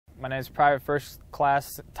My name is Private First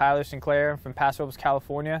Class Tyler Sinclair. I'm from Paso Robles,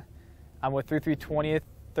 California. I'm with 3320th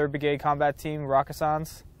 3rd Brigade Combat Team,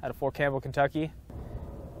 Rockasans, out of Fort Campbell, Kentucky.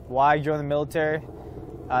 Why join the military?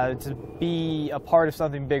 To be a part of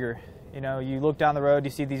something bigger. You know, you look down the road,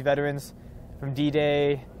 you see these veterans from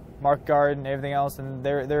D-Day, Mark Garden, everything else, and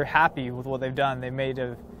they're happy with what they've done. They made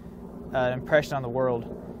an impression on the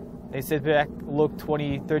world. They sit back, look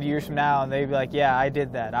 20, 30 years from now, and they'd be like, yeah, I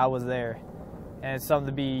did that, I was there. And it's something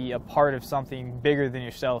to be a part of something bigger than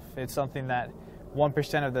yourself. It's something that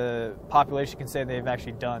 1% of the population can say they've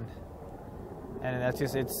actually done. And that's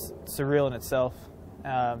just, it's surreal in itself.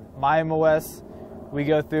 My MOS, we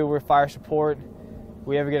go through, we're fire support.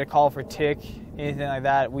 We ever get a call for TIC, anything like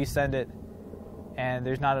that, we send it. And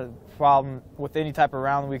there's not a problem with any type of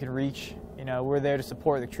round we can reach. You know, we're there to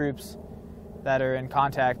support the troops that are in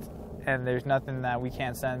contact, and there's nothing that we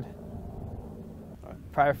can't send.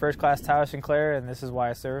 Private First Class Tyler Sinclair, and this is why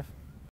I serve.